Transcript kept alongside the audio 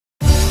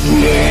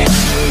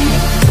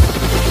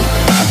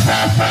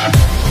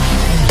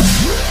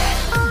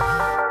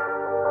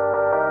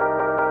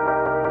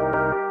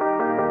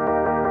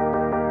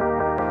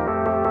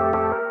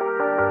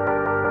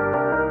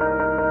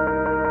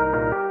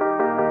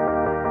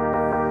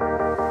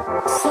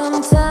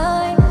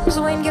Sometimes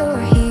when you're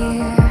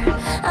here,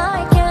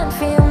 I can't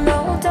feel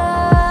no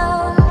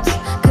doubt,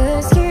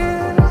 'cause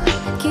you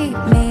keep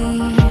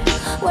me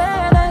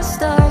where the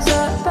stars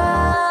are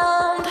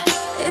bound.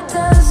 It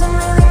doesn't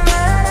really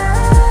matter,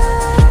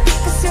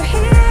 'cause you're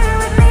here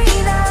with me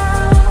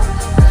now.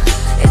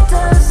 It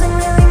doesn't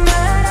really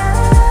matter.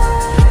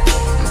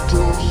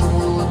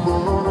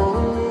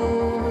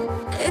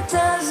 It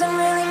doesn't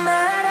really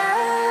matter,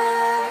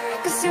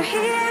 'cause you're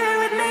here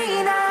with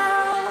me now.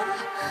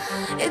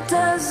 It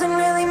doesn't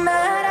really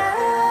matter,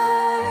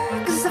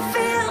 'cause I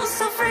feel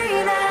so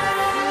free now.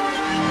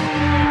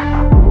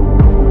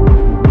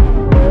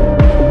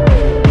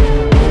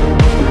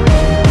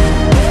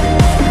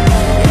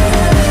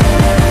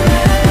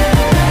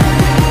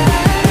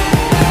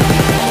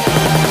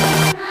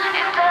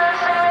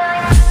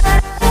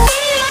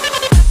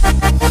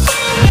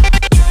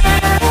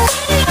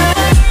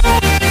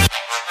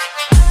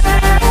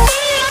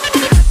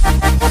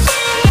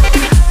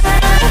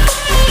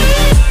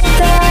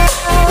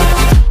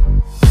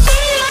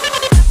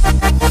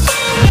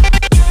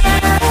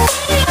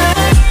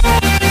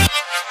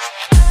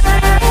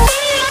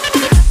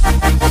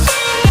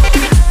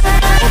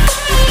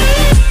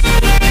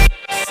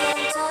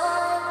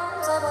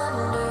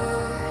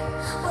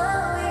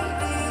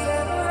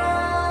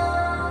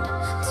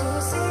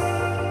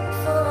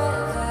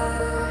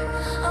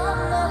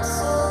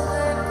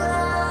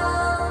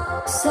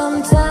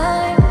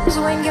 Sometimes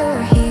when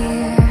you're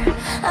here,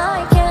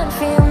 I can't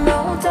feel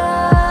no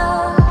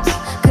doubt,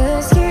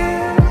 'cause you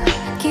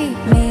keep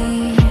me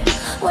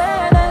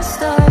where the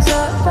stars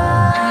are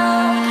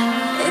bound.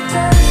 It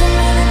doesn't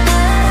really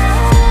matter,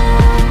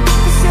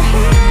 'cause you're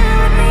here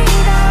with me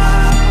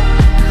now.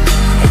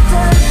 It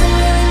doesn't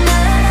really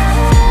matter.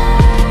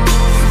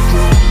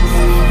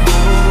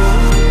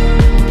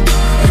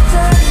 It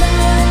doesn't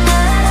really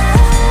matter,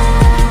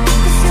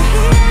 'cause you're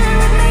here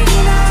with me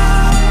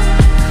now.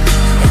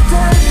 It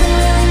doesn't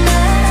really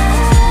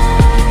matter.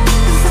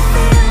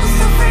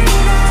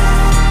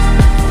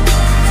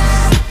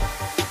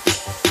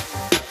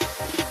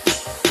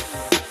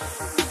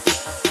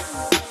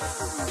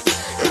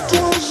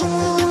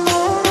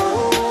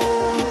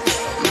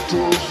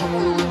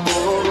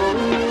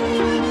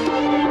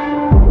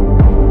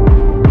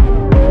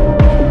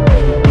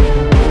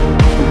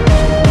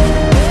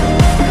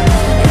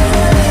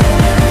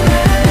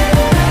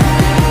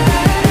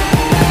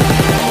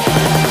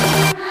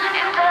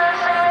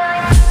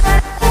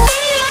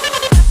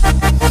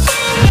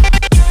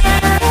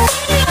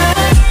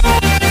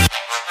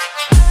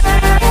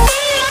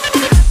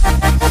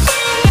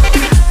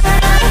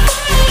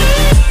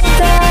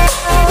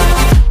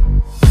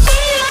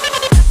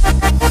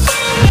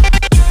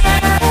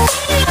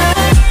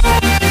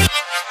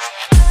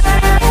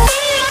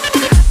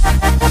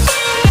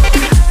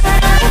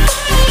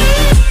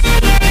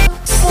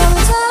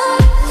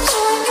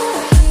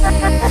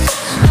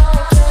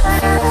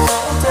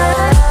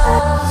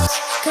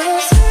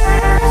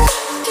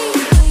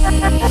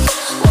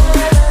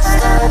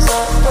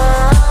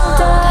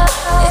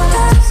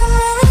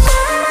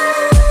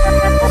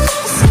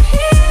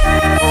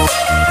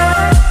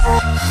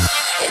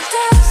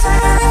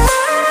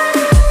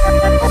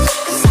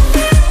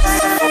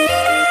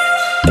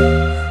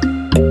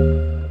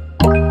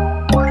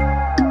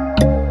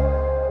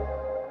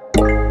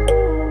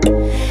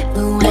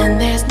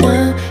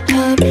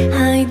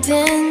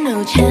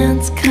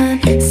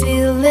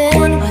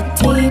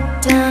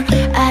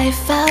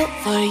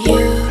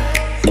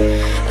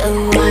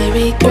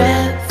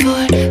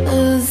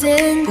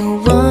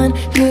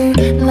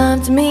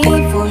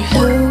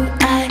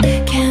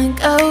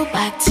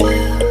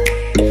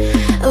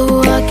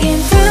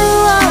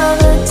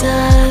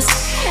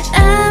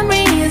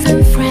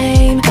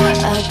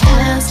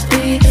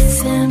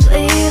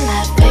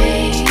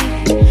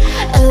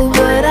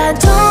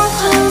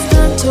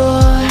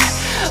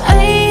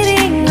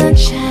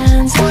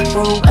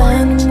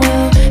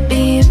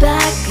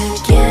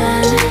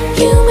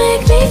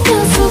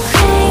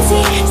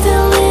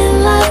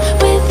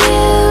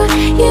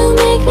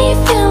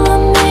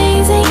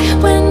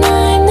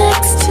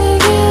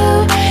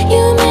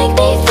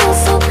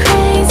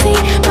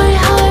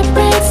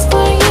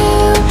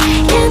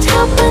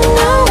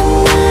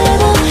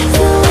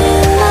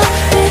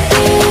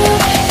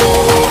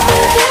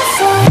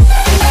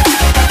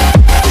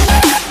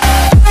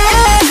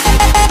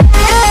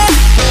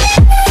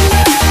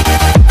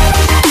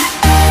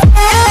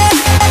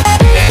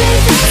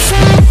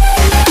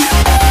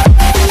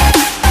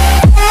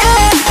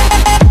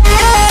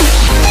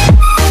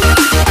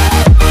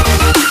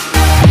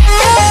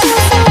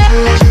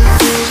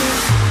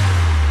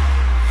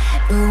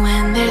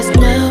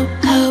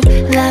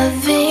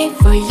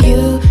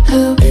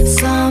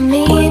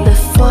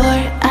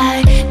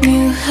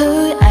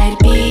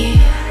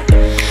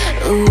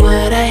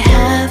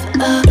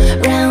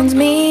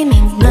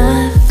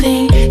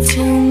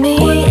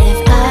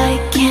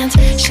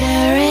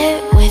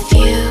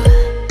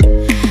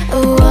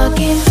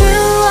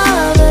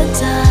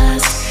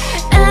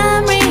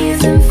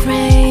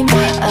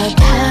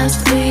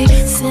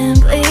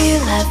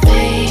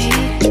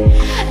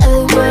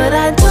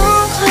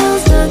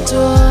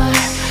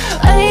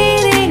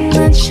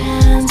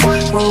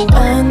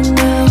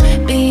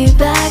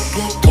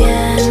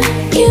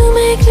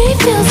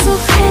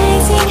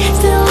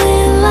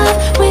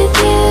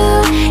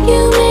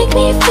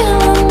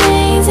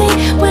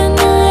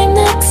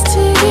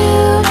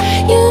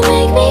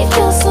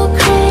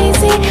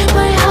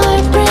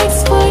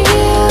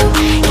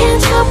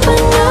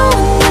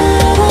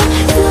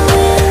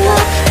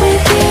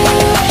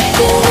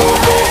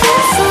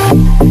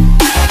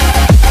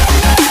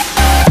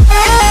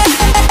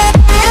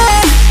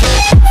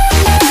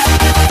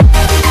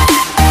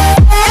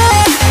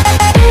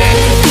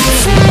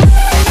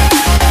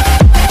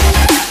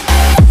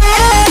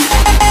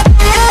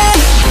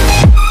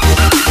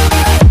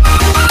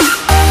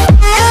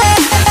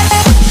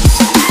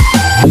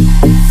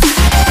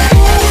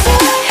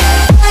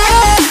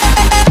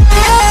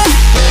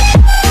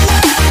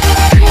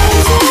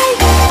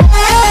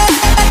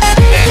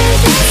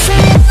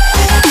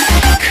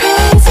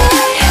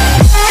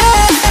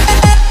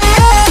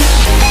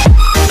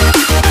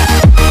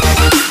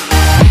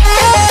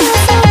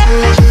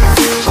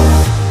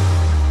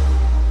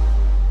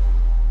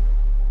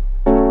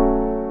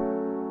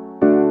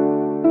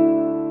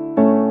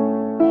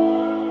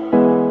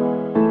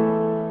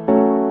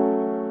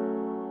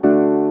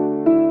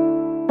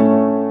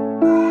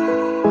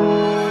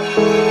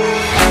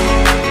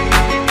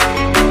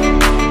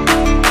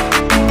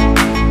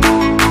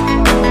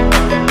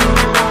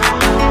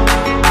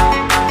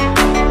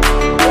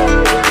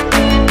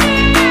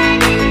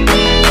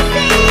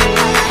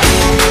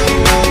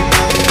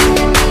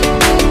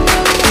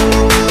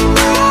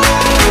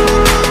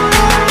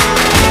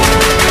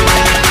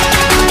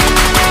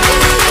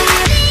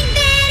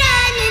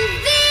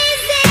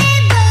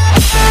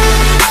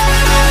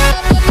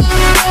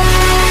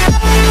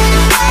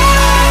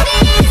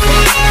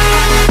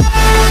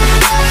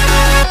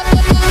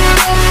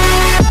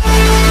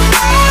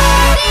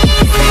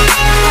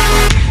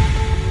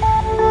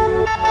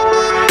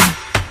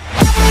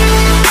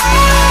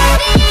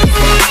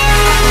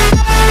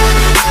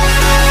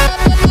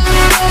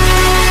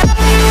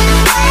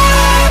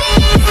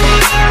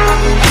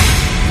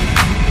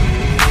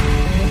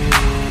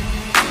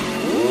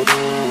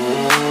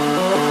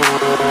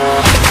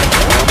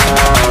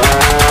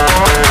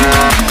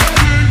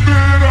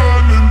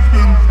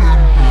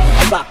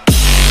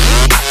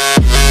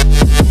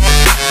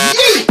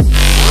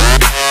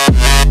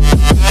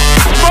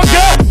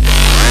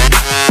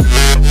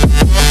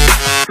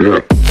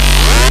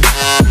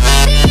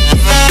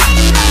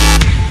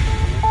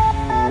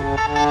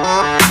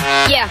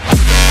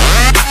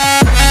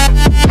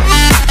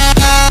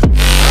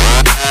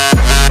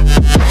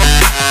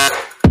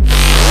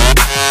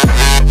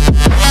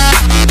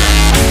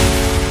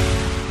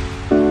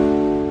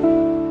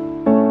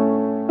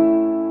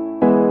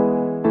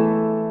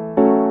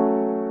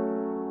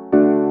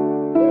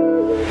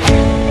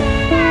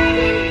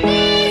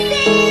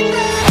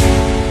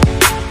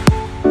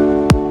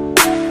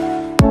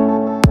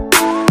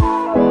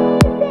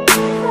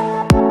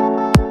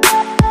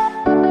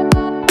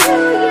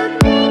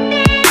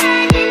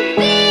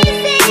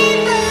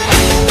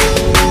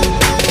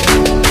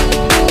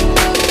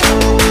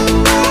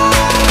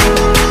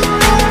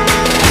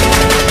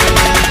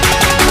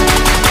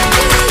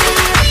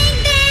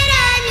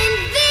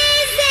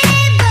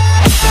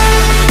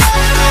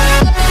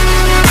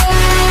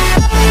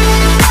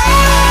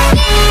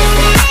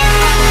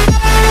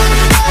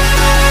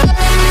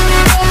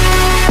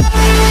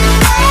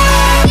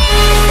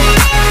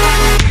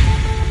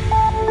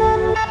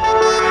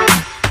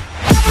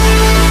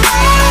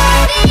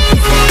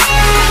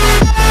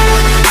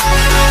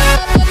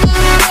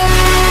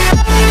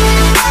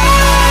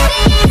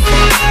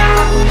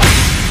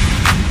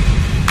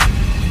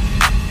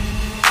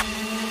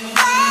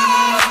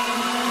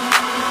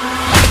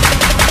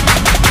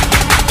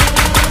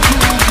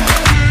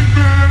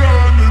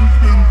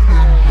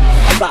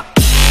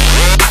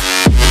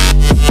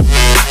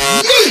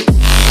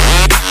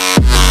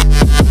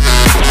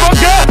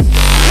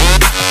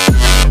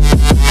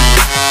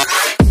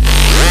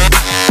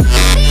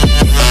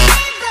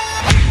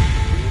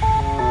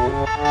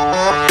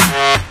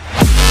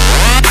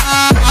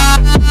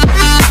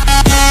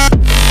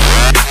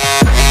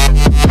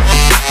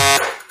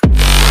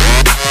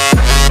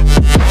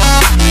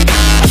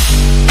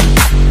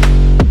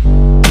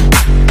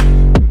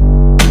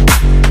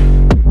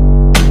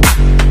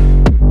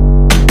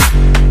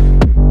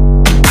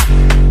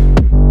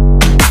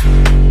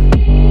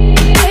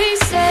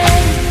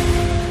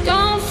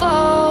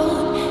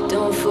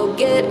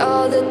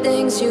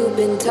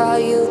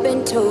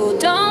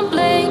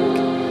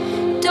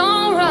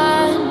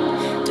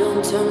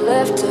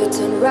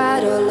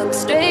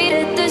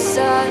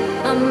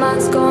 but my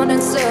mind's going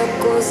in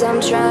circles.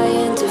 I'm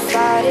trying to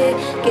fight it,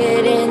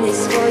 getting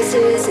these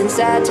voices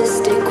inside to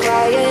stay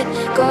quiet.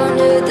 Going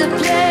to the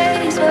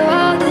place where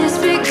all the